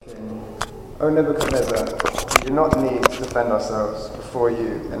O Nebuchadnezzar, we do not need to defend ourselves before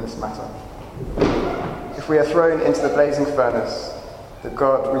you in this matter. If we are thrown into the blazing furnace, the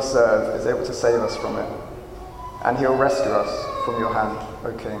God we serve is able to save us from it, and he will rescue us from your hand,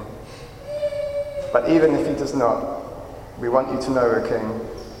 O king. But even if he does not, we want you to know, O king,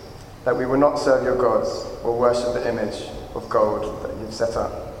 that we will not serve your gods or worship the image of gold that you've set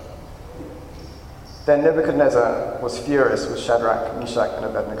up. Then Nebuchadnezzar was furious with Shadrach, Meshach, and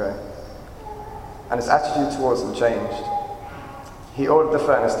Abednego, and his attitude towards them changed. He ordered the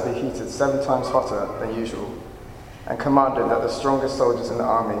furnace to be heated 7 times hotter than usual, and commanded that the strongest soldiers in the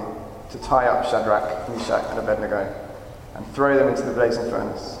army to tie up Shadrach, Meshach, and Abednego, and throw them into the blazing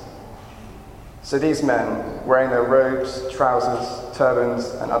furnace. So these men, wearing their robes, trousers, turbans,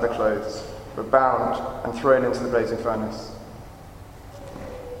 and other clothes, were bound and thrown into the blazing furnace.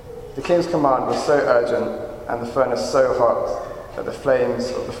 The king's command was so urgent and the furnace so hot that the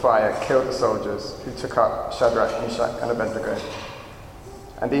flames of the fire killed the soldiers who took up Shadrach, Meshach, and Abednego.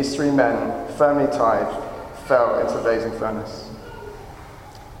 And these 3 men, firmly tied, fell into the blazing furnace.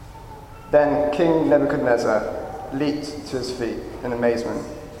 Then King Nebuchadnezzar leaped to his feet in amazement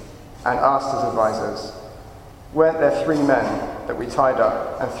and asked his advisors, "Weren't there 3 men that we tied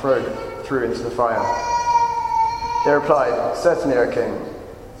up and threw into the fire?" They replied, "Certainly, O king."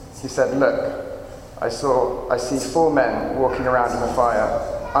 He said, "Look, I see 4 men walking around in the fire,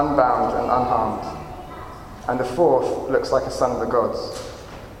 unbound and unharmed, and the 4th looks like a son of the gods."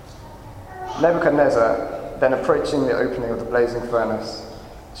 Nebuchadnezzar, then approaching the opening of the blazing furnace,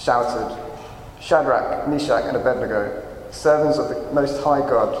 shouted, "Shadrach, Meshach, and Abednego, servants of the Most High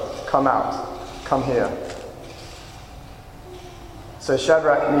God, come out, come here." So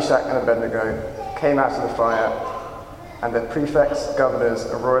Shadrach, Meshach, and Abednego came out of the fire, and their prefects, governors,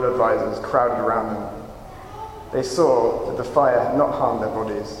 and royal advisors crowded around them. They saw that the fire had not harmed their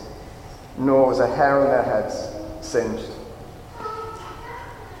bodies, nor was a hair on their heads singed.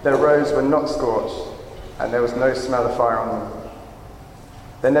 Their robes were not scorched, and there was no smell of fire on them.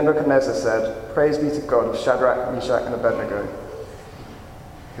 Then Nebuchadnezzar said, "Praise be to God of Shadrach, Meshach, and Abednego,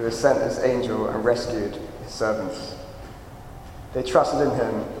 who has sent his angel and rescued his servants." They trusted in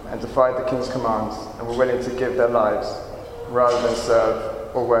him and defied the king's commands and were willing to give their lives rather than serve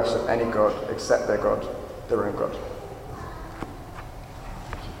or worship any god except their God, their own God.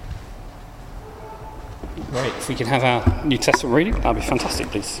 Great. If we can have our New Testament reading, that'd be fantastic,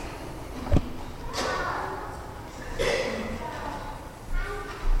 please.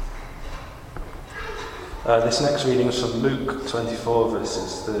 This next reading is from Luke 24,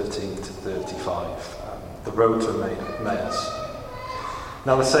 verses 13 to 35, the road to Emmaus.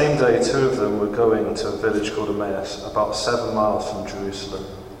 Now the same day, 2 of them were going to a village called Emmaus, about 7 miles from Jerusalem.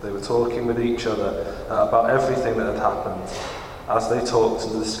 They were talking with each other about everything that had happened. As they talked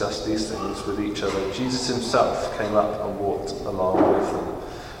and discussed these things with each other, Jesus himself came up and walked along with them,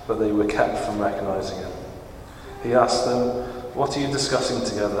 but they were kept from recognizing him. He asked them, "What are you discussing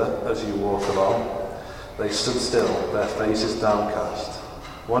together as you walk along?" They stood still, their faces downcast.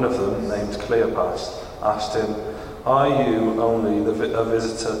 One of them, named Cleopas, asked him, "Are you only a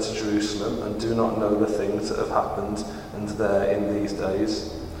visitor to Jerusalem and do not know the things that have happened there in these days?"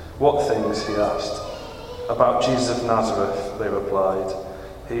 "What things?" he asked. "About Jesus of Nazareth," they replied.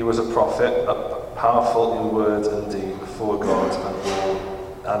 "He was a prophet, powerful in word and deed before God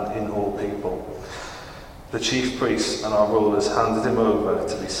and in all people. The chief priests and our rulers handed him over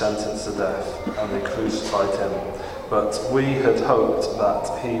to be sentenced to death, and they crucified him. But we had hoped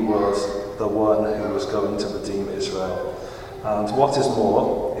that he was the one who was going to redeem Israel. And what is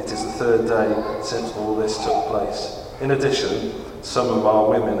more, it is the 3rd day since all this took place. In addition, some of our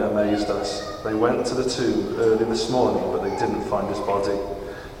women amazed us. They went to the tomb early this morning, but they didn't find his body.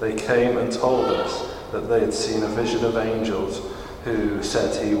 They came and told us that they had seen a vision of angels who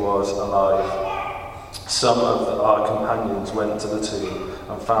said he was alive. Some of our companions went to the tomb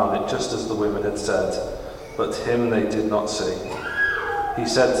and found it just as the women had said, but him they did not see." He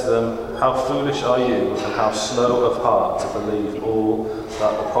said to them, "How foolish are you, and how slow of heart to believe all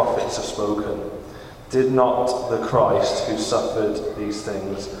that the prophets have spoken? Did not the Christ who suffered these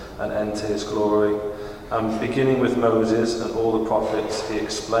things and enter his glory?" And beginning with Moses and all the prophets, he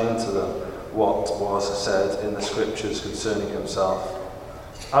explained to them what was said in the scriptures concerning himself.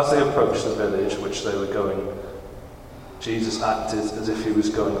 As they approached the village which they were going, Jesus acted as if he was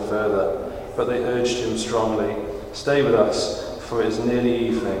going further, but they urged him strongly, "Stay with us, for it is nearly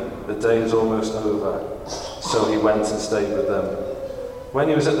evening, the day is almost over." So he went and stayed with them. When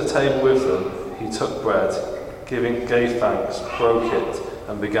he was at the table with them, he took bread, gave thanks, broke it,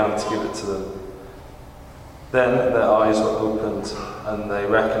 and began to give it to them. Then their eyes were opened, and they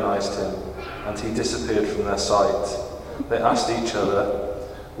recognized him, and he disappeared from their sight. They asked each other,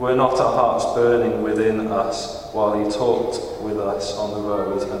 "Were not our hearts burning within us while he talked with us on the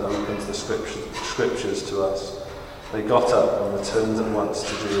road and opened the scriptures to us?" They got up and returned at once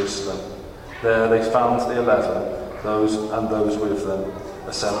to Jerusalem. There they found the 11, those with them,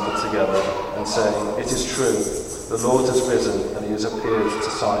 assembled together, and saying, "It is true, the Lord has risen, and he has appeared to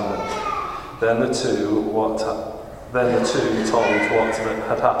Simon." Then the two told what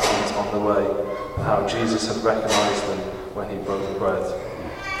had happened on the way, and how Jesus had recognized them when he broke the bread.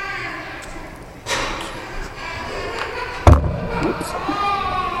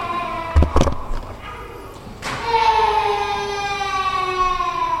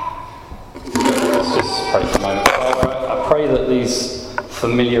 Let's just pray for a moment. Father, I pray that these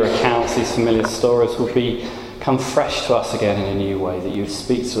familiar accounts, these familiar stories will become fresh to us again in a new way, that you would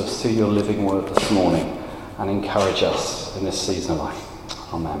speak to us through your living word this morning and encourage us in this season of life.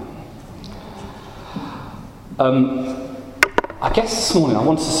 Amen. I guess this morning I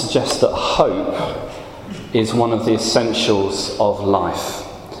want to suggest that hope is one of the essentials of life.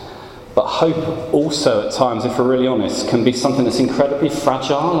 But hope also at times, if we're really honest, can be something that's incredibly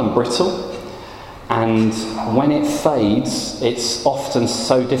fragile and brittle. And when it fades, it's often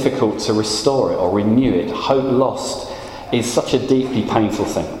so difficult to restore it or renew it. Hope lost is such a deeply painful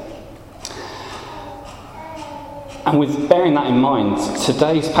thing. And with bearing that in mind,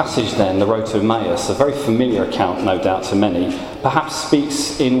 today's passage then, the Road to Emmaus, a very familiar account no doubt to many, perhaps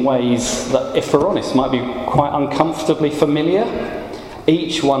speaks in ways that, if we're honest, might be quite uncomfortably familiar.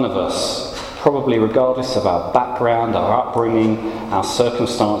 Each one of us, probably regardless of our background, our upbringing, our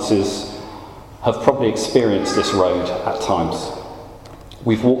circumstances, have probably experienced this road at times.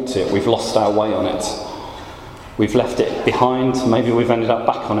 We've walked it, we've lost our way on it, we've left it behind, maybe we've ended up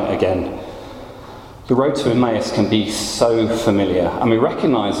back on it again. The road to Emmaus can be so familiar, and we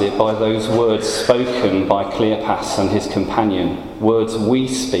recognise it by those words spoken by Cleopas and his companion, words we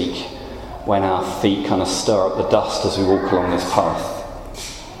speak when our feet kind of stir up the dust as we walk along this path.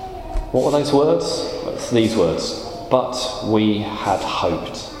 What were those words? It's these words. But we had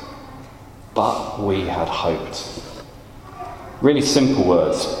hoped. But we had hoped. Really simple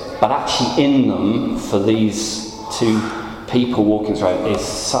words, but actually in them, for these two people walking through it, is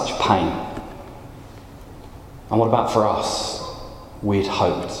such pain. And what about for us? We'd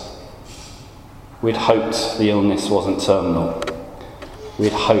hoped. We'd hoped the illness wasn't terminal.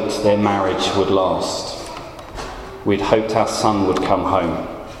 We'd hoped their marriage would last. We'd hoped our son would come home.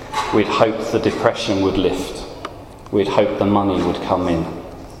 We'd hoped the depression would lift. We'd hoped the money would come in.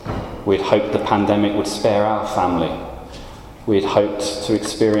 We'd hoped the pandemic would spare our family. We'd hoped to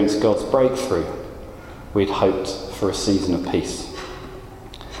experience God's breakthrough. We'd hoped for a season of peace.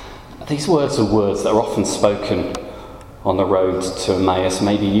 These words are words that are often spoken on the road to Emmaus.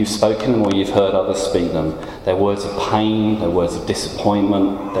 Maybe you've spoken them or you've heard others speak them. They're words of pain, they're words of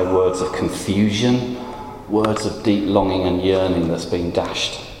disappointment, they're words of confusion, words of deep longing and yearning that's been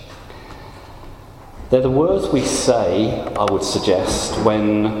dashed. They're the words we say, I would suggest,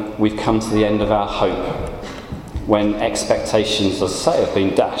 when we've come to the end of our hope, when expectations, as I say, have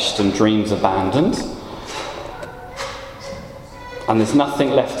been dashed and dreams abandoned, and there's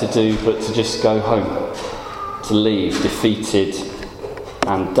nothing left to do but to just go home, to leave, defeated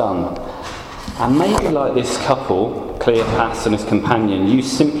and done. And maybe like this couple, Cleopas and his companion, you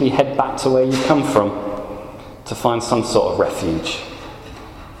simply head back to where you come from to find some sort of refuge.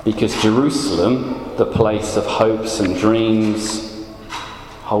 Because Jerusalem, the place of hopes and dreams,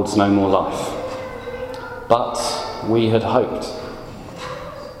 holds no more life. But we had hoped.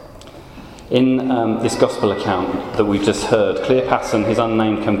 In this gospel account that we've just heard, Cleopas and his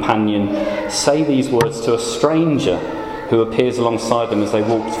unnamed companion say these words to a stranger who appears alongside them as they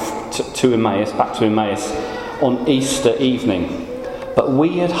walk to Emmaus, back to Emmaus, on Easter evening. But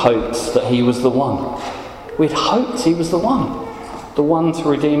we had hoped that he was the one. We'd hoped he was the one to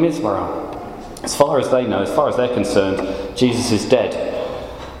redeem Israel. As far as they know, as far as they're concerned, Jesus is dead.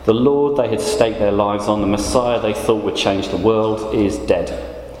 The Lord they had staked their lives on, the Messiah they thought would change the world, is dead.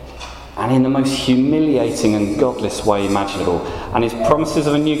 And in the most humiliating and godless way imaginable. And his promises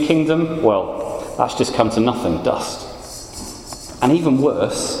of a new kingdom, well, that's just come to nothing, dust. And even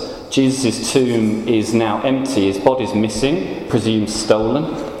worse, Jesus' tomb is now empty, his body's missing, presumed stolen,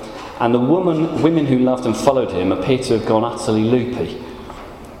 and the women who loved and followed him appear to have gone utterly loopy.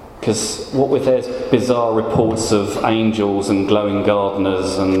 Because what with their bizarre reports of angels and glowing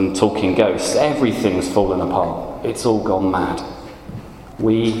gardeners and talking ghosts, everything's fallen apart. It's all gone mad.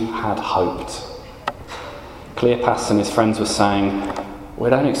 We had hoped. Cleopas and his friends were saying, we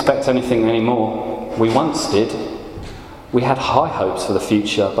don't expect anything anymore. We once did. We had high hopes for the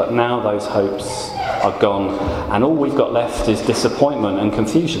future, but now those hopes are gone, and all we've got left is disappointment and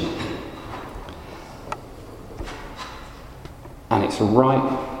confusion. And it's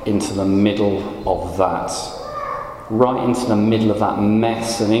right into the middle of that. Right into the middle of that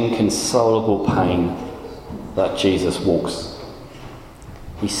mess and inconsolable pain that Jesus walks.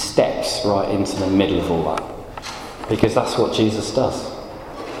 He steps right into the middle of all that. Because that's what Jesus does.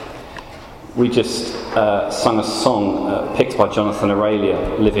 We just sung a song picked by Jonathan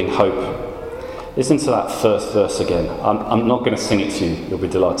Aurelia, Living Hope. Listen to that first verse again. I'm not going to sing it to you, you'll be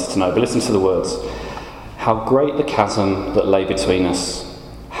delighted to know, but listen to the words. How great the chasm that lay between us,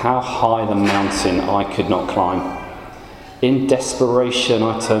 how high the mountain I could not climb. In desperation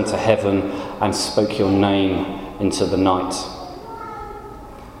I turned to heaven and spoke your name into the night.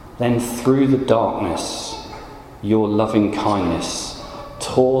 Then through the darkness, your loving kindness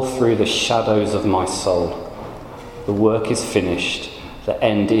tore through the shadows of my soul. The work is finished, the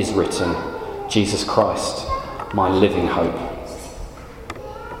end is written. Jesus Christ, my living hope.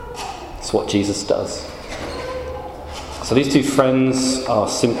 That's what Jesus does. So these two friends are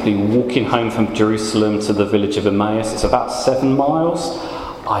simply walking home from Jerusalem to the village of Emmaus. It's about 7 miles.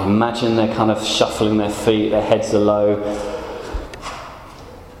 I imagine they're kind of shuffling their feet, their heads are low.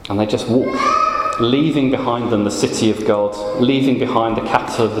 And they just walk, leaving behind them the city of God, leaving behind the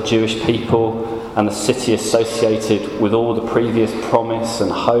capital of the Jewish people and the city associated with all the previous promise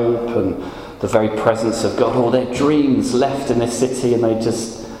and hope and the very presence of God. All their dreams left in this city, and they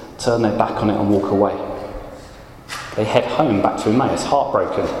just turn their back on it and walk away. They head home back to Emmaus,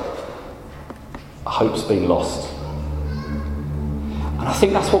 heartbroken. Hope's been lost. And I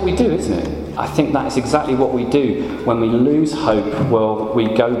think that's what we do, isn't it? I think that is exactly what we do when we lose hope. Well, we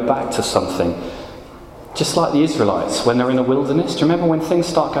go back to something. Just like the Israelites, when they're in the wilderness. Do you remember when things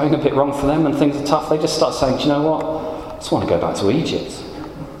start going a bit wrong for them and things are tough? They just start saying, do you know what? I just want to go back to Egypt.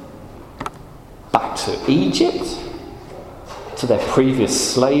 Back to Egypt? To their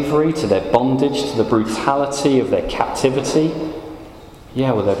previous slavery, to their bondage, to the brutality of their captivity.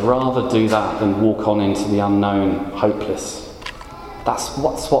 Yeah, well, they'd rather do that than walk on into the unknown, hopeless. That's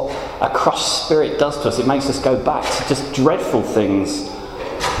what a crushed spirit does to us. It makes us go back to just dreadful things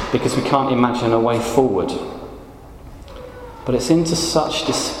because we can't imagine a way forward. But it's into such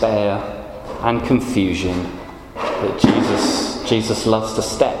despair and confusion that Jesus loves to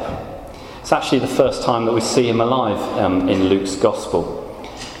step. It's actually the first time that we see him alive in Luke's Gospel.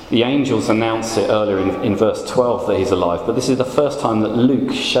 The angels announce it earlier in verse 12 that he's alive, but this is the first time that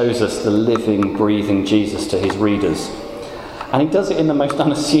Luke shows us the living, breathing Jesus to his readers. And he does it in the most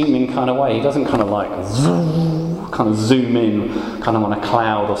unassuming kind of way. He doesn't kind of like zoom in kind of on a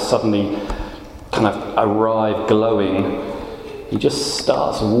cloud or suddenly kind of arrive glowing. He just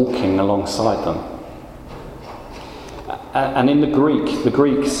starts walking alongside them. And in the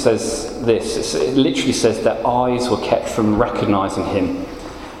Greek says this. It literally says their eyes were kept from recognising him.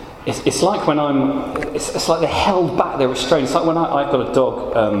 It's like when it's like they're held back, they're restrained. It's like when I've got a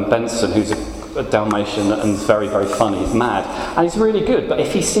dog, Benson, who's a Dalmatian and is very, very funny. He's mad. And he's really good. But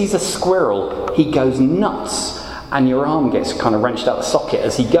if he sees a squirrel, he goes nuts. And your arm gets kind of wrenched out the socket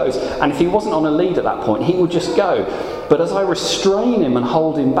as he goes. And if he wasn't on a lead at that point, he would just go. But as I restrain him and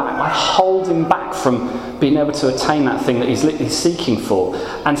hold him back, I hold him back from being able to attain that thing that he's seeking for.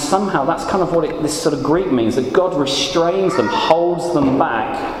 And somehow that's kind of what this sort of Greek means, that God restrains them, holds them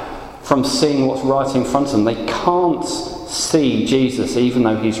back from seeing what's right in front of them. They can't see Jesus even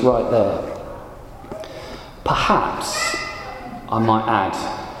though he's right there. Perhaps, I might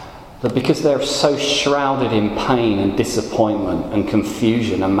add, that because they're so shrouded in pain and disappointment and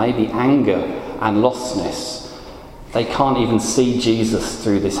confusion and maybe anger and lostness, they can't even see Jesus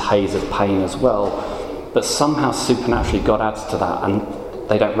through this haze of pain as well. But somehow supernaturally God adds to that and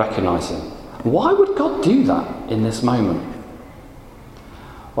they don't recognise him. Why would God do that in this moment?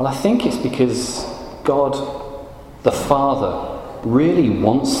 Well, I think it's because God, the Father, really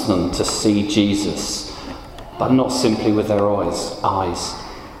wants them to see Jesus, but not simply with their eyes.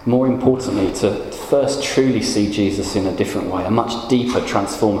 More importantly, to first truly see Jesus in a different way, a much deeper,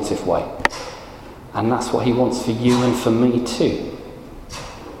 transformative way. And that's what he wants for you and for me too.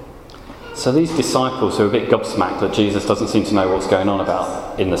 So these disciples who are a bit gobsmacked that Jesus doesn't seem to know what's going on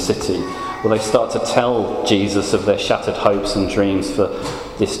about in the city, well, they start to tell Jesus of their shattered hopes and dreams for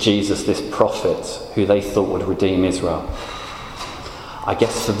this Jesus, this prophet, who they thought would redeem Israel. I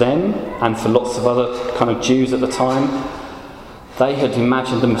guess for them, and for lots of other kind of Jews at the time, they had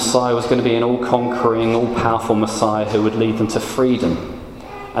imagined the Messiah was going to be an all-conquering, all-powerful Messiah who would lead them to freedom.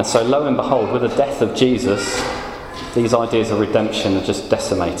 And so, lo and behold, with the death of Jesus, these ideas of redemption are just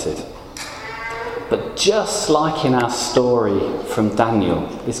decimated. But just like in our story from Daniel,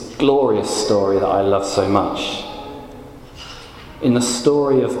 this glorious story that I love so much, in the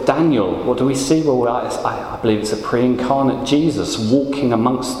story of Daniel, what do we see? Well, I believe it's a pre-incarnate Jesus walking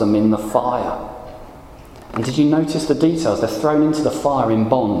amongst them in the fire. And did you notice the details? They're thrown into the fire in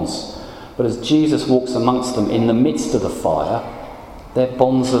bonds. But as Jesus walks amongst them in the midst of the fire, their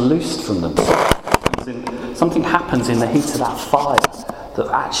bonds are loosed from them. Something happens in the heat of that fire that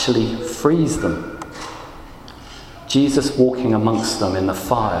actually frees them. Jesus walking amongst them in the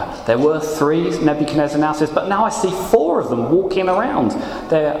fire. There were 3, Nebuchadnezzar now says, but now I see 4 of them walking around.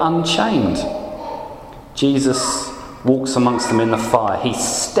 They're unchained. Jesus walks amongst them in the fire. He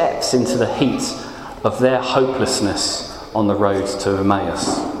steps into the heat of their hopelessness on the road to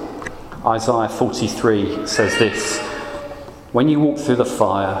Emmaus. Isaiah 43 says this, when you walk through the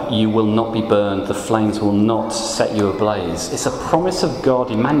fire, you will not be burned. The flames will not set you ablaze. It's a promise of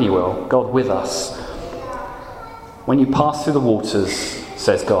God, Emmanuel, God with us. When you pass through the waters,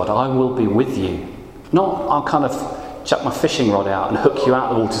 says God, I will be with you. Not I'll kind of chuck my fishing rod out and hook you out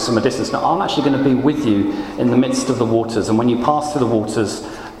of the waters from a distance. No, I'm actually going to be with you in the midst of the waters. And when you pass through the waters,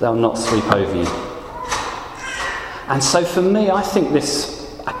 they'll not sweep over you. And so for me, I think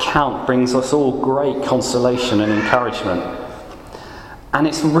this account brings us all great consolation and encouragement. And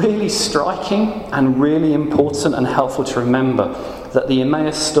it's really striking and really important and helpful to remember that the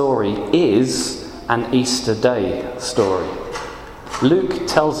Emmaus story is an Easter Day story. Luke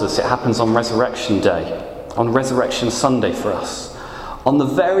tells us it happens on Resurrection Day, on Resurrection Sunday for us. On the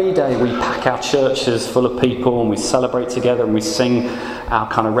very day we pack our churches full of people and we celebrate together and we sing our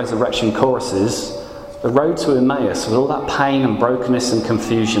kind of resurrection choruses, the road to Emmaus, with all that pain and brokenness and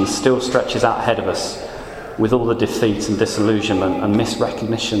confusion, still stretches out ahead of us, with all the defeat and disillusionment and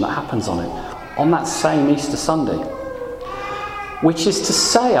misrecognition that happens on it, on that same Easter Sunday. Which is to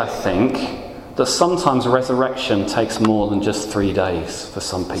say, I think, that sometimes resurrection takes more than just 3 days for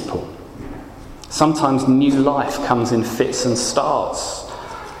some people. Sometimes new life comes in fits and starts.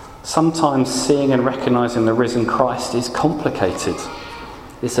 Sometimes seeing and recognising the risen Christ is complicated.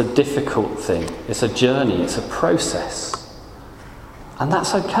 It's a difficult thing. It's a journey. It's a process. And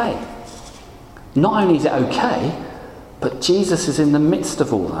that's okay. Not only is it okay, but Jesus is in the midst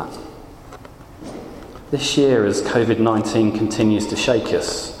of all that. This year, as COVID-19 continues to shake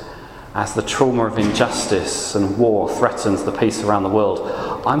us, as the trauma of injustice and war threatens the peace around the world,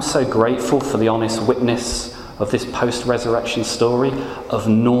 I'm so grateful for the honest witness of this post-resurrection story of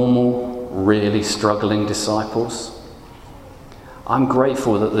normal, really struggling disciples. I'm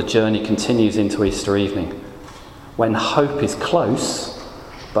grateful that the journey continues into Easter evening, when hope is close,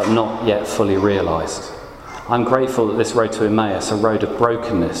 but not yet fully realised. I'm grateful that this road to Emmaus, a road of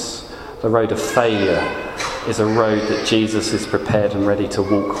brokenness, the road of failure, is a road that Jesus is prepared and ready to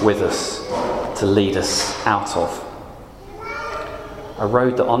walk with us, to lead us out of. A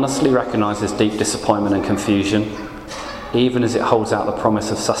road that honestly recognises deep disappointment and confusion, even as it holds out the promise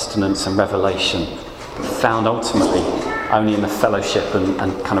of sustenance and revelation, found ultimately only in the fellowship and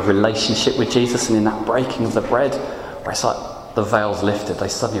kind of relationship with Jesus, and in that breaking of the bread, where it's like the veil's lifted, they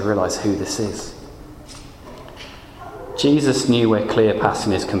suddenly realise who this is. Jesus knew where Cleopas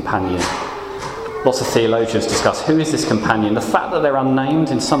and his companion. Lots of theologians discuss who is this companion. The fact that they're unnamed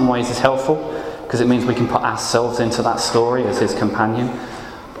in some ways is helpful, because it means we can put ourselves into that story as his companion.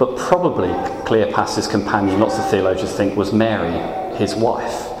 But probably Cleopas's companion, lots of theologians think, was Mary, his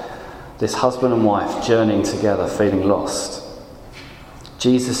wife. This husband and wife journeying together, feeling lost.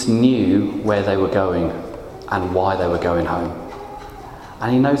 Jesus knew where they were going and why they were going home.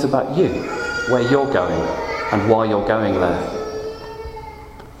 And he knows about you, where you're going and why you're going there.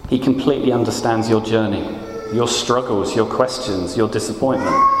 He completely understands your journey, your struggles, your questions, your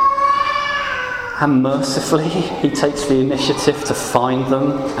disappointment. And mercifully, he takes the initiative to find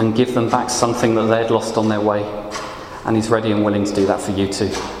them and give them back something that they'd lost on their way. And he's ready and willing to do that for you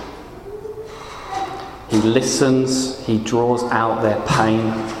too. He listens, he draws out their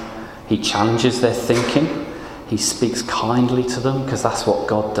pain, he challenges their thinking, he speaks kindly to them, because that's what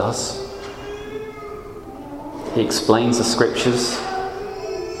God does. He explains the scriptures,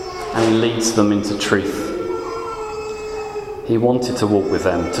 and he leads them into truth. He wanted to walk with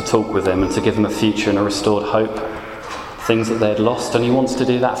them, to talk with them, and to give them a future and a restored hope, things that they had lost, and he wants to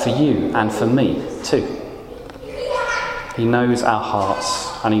do that for you and for me too. He knows our hearts,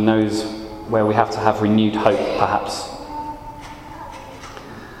 and he knows where we have to have renewed hope, perhaps.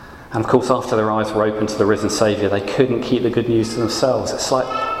 And of course, after their eyes were open to the risen Saviour, they couldn't keep the good news to themselves. It's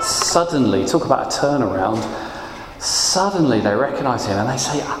like suddenly, talk about a turnaround, suddenly they recognise him and they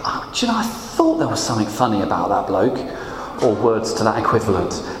say, do you know, I thought there was something funny about that bloke. or words to that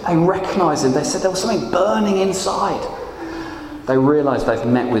equivalent. They recognise him. They said there was something burning inside. They realise they've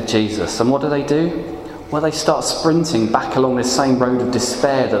met with Jesus. And what do? Well, they start sprinting back along this same road of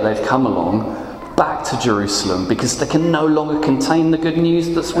despair that they've come along, back to Jerusalem, because they can no longer contain the good news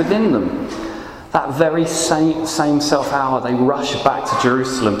that's within them. That very same self-hour, they rush back to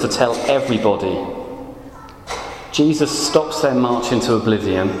Jerusalem to tell everybody. Jesus stops their march into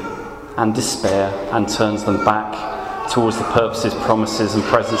oblivion and despair and turns them back towards the purposes, promises and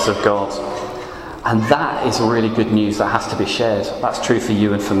presence of God. And that is really good news that has to be shared. That's true for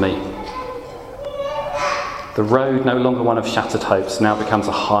you and for me. The road, no longer one of shattered hopes, now becomes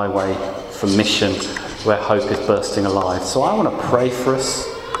a highway for mission where hope is bursting alive. So I want to pray for us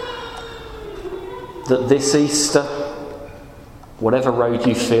that this Easter, whatever road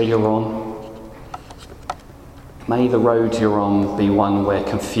you feel you're on, may the road you're on be one where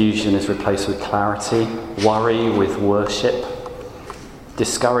confusion is replaced with clarity, worry with worship,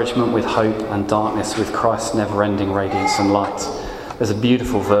 discouragement with hope, and darkness with Christ's never-ending radiance and light. There's a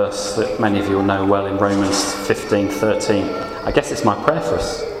beautiful verse that many of you will know well in Romans 15:13. I guess it's my prayer for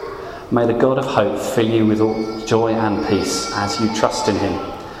us. May the God of hope fill you with all joy and peace as you trust in him,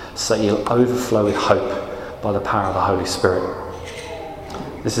 so that you'll overflow with hope by the power of the Holy Spirit.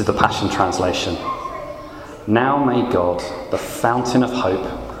 This is the Passion Translation. Now may God, the fountain of hope,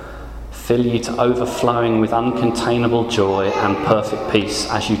 fill you to overflowing with uncontainable joy and perfect peace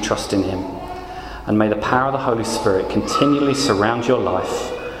as you trust in him. And may the power of the Holy Spirit continually surround your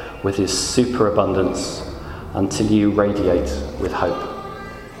life with his superabundance until you radiate with hope.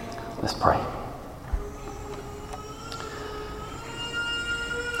 Let's pray.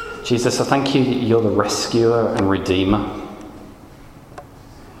 Jesus, I thank you that you're the rescuer and redeemer.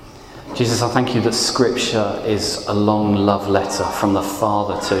 Jesus, I thank you that Scripture is a long love letter from the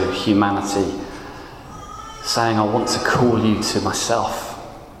Father to humanity, saying, I want to call you to myself.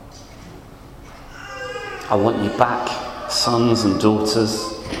 I want you back, sons and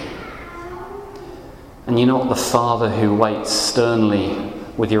daughters. And you're not the Father who waits sternly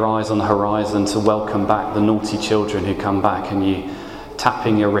with your eyes on the horizon to welcome back the naughty children who come back and you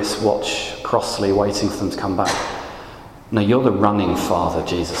tapping your wristwatch crossly waiting for them to come back. No, you're the running Father,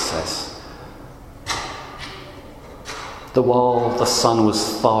 Jesus says. That while the Son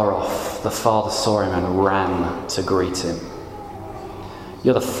was far off, the Father saw him and ran to greet him.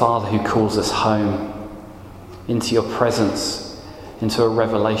 You're the Father who calls us home, into your presence, into a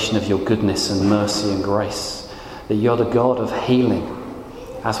revelation of your goodness and mercy and grace. That you're the God of healing.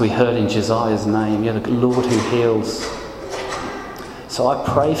 As we heard in Josiah's name, you're the Lord who heals. So I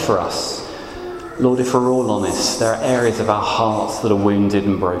pray for us. Lord, if we're all honest, there are areas of our hearts that are wounded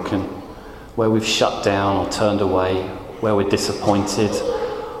and broken, where we've shut down or turned away, where we're disappointed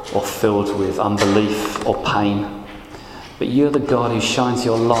or filled with unbelief or pain. But you're the God who shines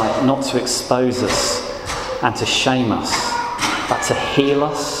your light, not to expose us and to shame us, but to heal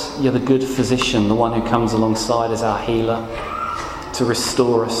us. You're the good physician, the one who comes alongside as our healer, to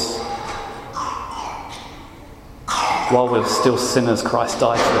restore us. While we're still sinners, Christ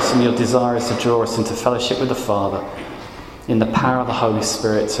died for us, and your desire is to draw us into fellowship with the Father, in the power of the Holy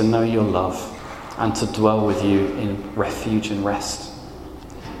Spirit, to know your love and to dwell with you in refuge and rest.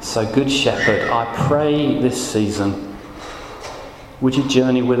 So, Good Shepherd, I pray this season, would you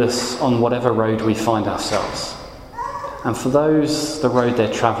journey with us on whatever road we find ourselves? And for those, the road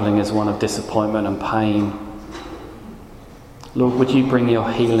they're travelling is one of disappointment and pain. Lord, would you bring your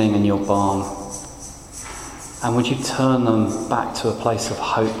healing and your balm? And would you turn them back to a place of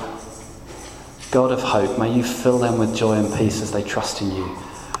hope? God of hope, may you fill them with joy and peace as they trust in you,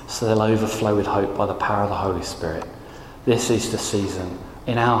 so they'll overflow with hope by the power of the Holy Spirit. This Easter season,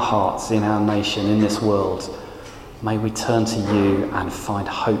 in our hearts, in our nation, in this world, may we turn to you and find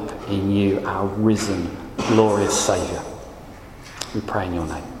hope in you, our risen, glorious Saviour. We pray in your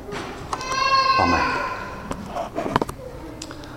name. Amen.